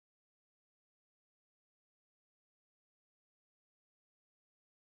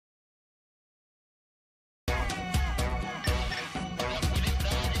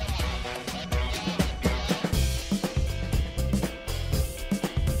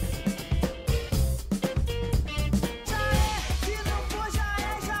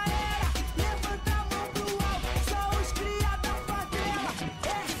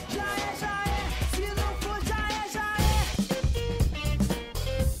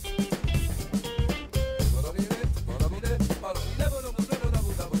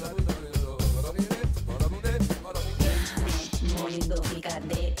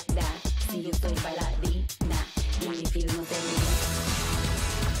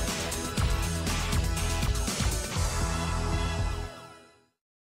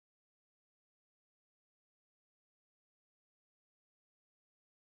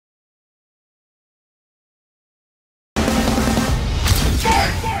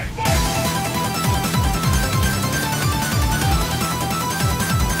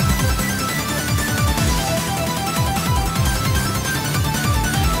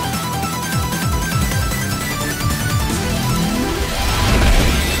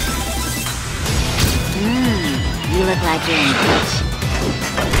glad you're engaged.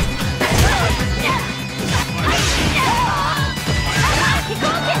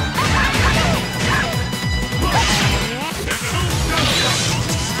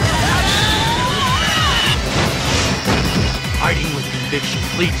 Fighting with conviction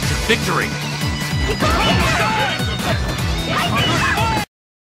leads to victory!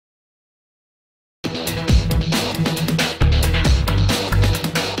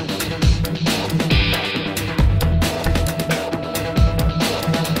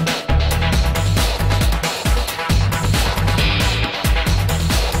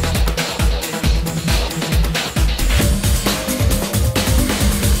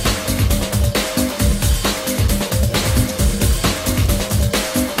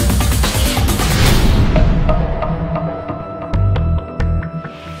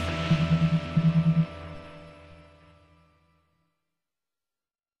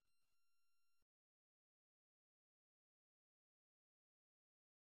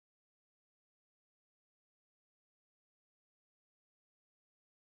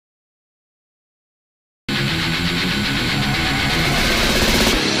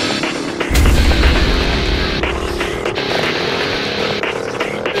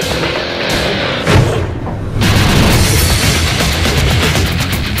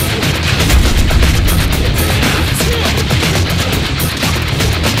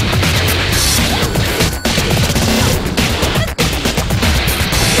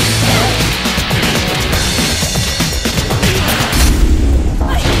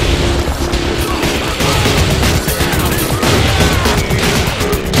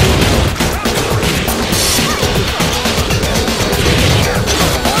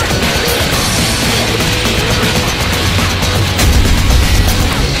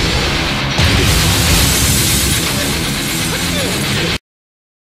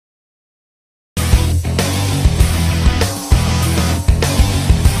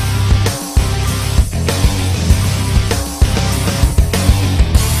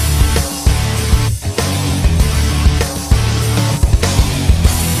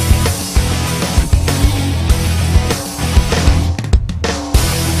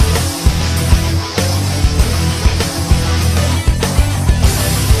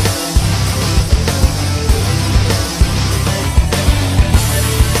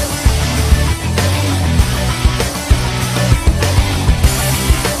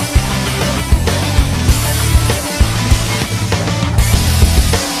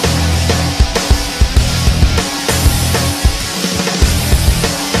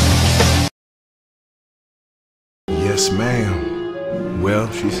 Yes, ma'am. Well,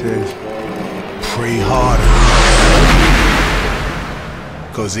 she says, pray harder.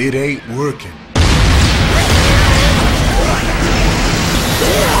 'Cause it ain't working.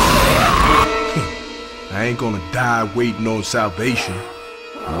 I ain't gonna die waiting on salvation.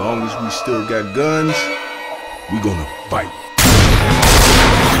 As long as we still got guns, we gonna fight.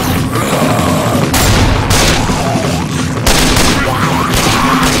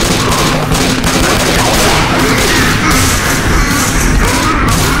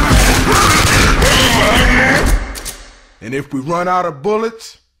 And if we run out of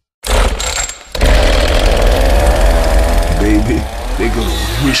bullets, baby, they gonna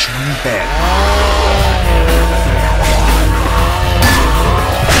wish we had.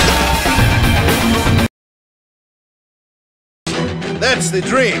 That's the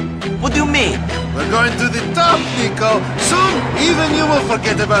dream. What do you mean? We're going to the top, Nico. Soon, even you will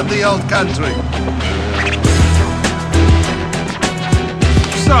forget about the old country.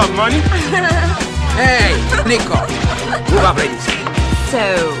 What's up, money? Hey, Nico. Move up, ladies. So,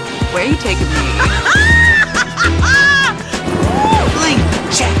 where are you taking me? Bling,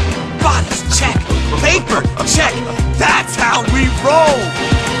 check. Bodies, check. Paper, check. That's how we roll.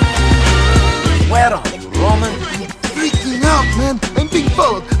 Where are you, Roman? Freaking out, man. I'm being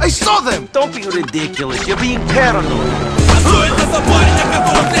followed. I saw them. Don't be ridiculous. You're being paranoid.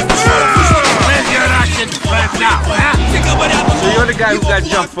 Where's your action plan now, huh? So you're the guy who got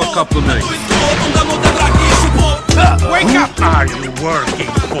jumped for a couple of minutes. Wake up! Are you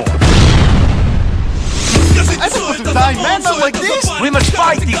working for? I don't want to die, man. Not like this. We must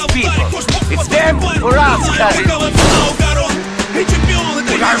fight these people. It's them or us, cousin. What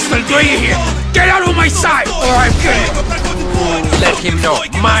are you still doing here? Get out of my sight, or I'm kidding! Let him know.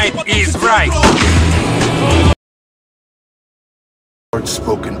 Might is right. Words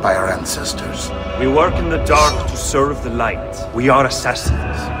spoken by our ancestors. We work in the dark to serve the light. We are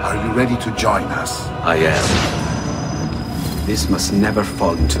assassins. Are you ready to join us? I am. This must never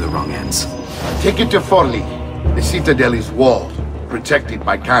fall into the wrong hands. Take it to Forli. The citadel is walled, protected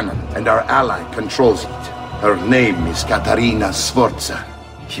by cannon, and our ally controls it. Her name is Katarina Sforza.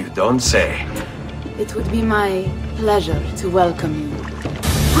 You don't say. It would be my pleasure to welcome you.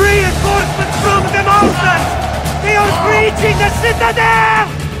 Reinforcements from the mountains! They are breaching the citadel!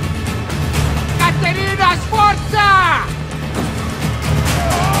 Caterina Sforza!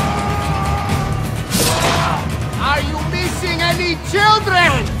 Are you missing any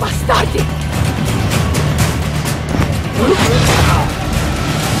children? Bastardi!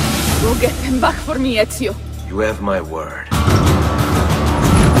 Go get them back for me, Ezio. You have my word.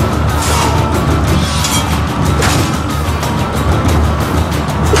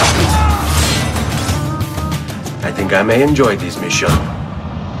 I think I may enjoy this mission.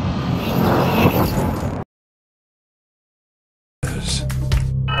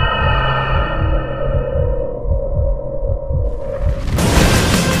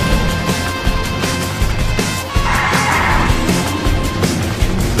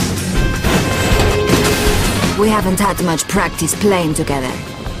 We haven't had much practice playing together.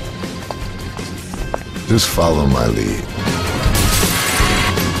 Just follow my lead.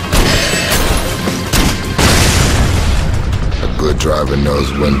 A good driver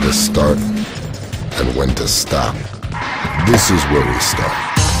knows when to start and when to stop. This is where we start.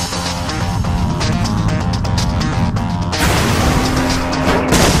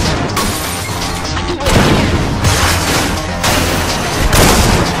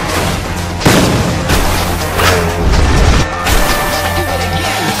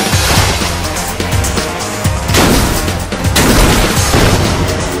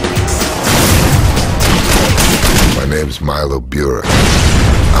 Milo Burek.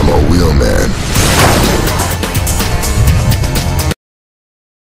 I'm a wheelman.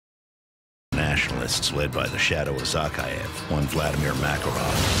 Nationalists led by the shadow of Zakhaev, one Vladimir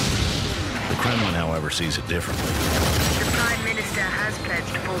Makarov. The Kremlin, however, sees it differently. The Prime Minister has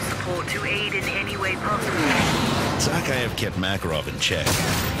pledged full support to aid in any way possible. Zakhaev kept Makarov in check,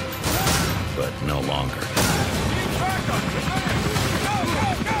 but no longer.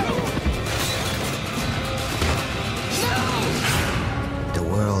 The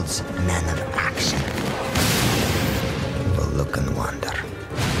world's men of action will look and wonder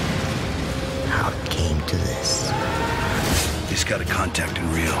how it came to this. He's got a contact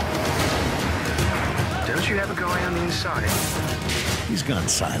in Rio. Don't you have a guy on the inside? He's gone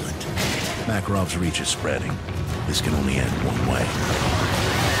silent. Makarov's reach is spreading. This can only end one way.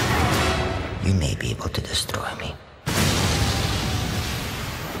 You may be able to destroy me,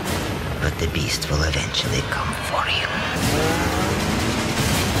 but the beast will eventually come for you.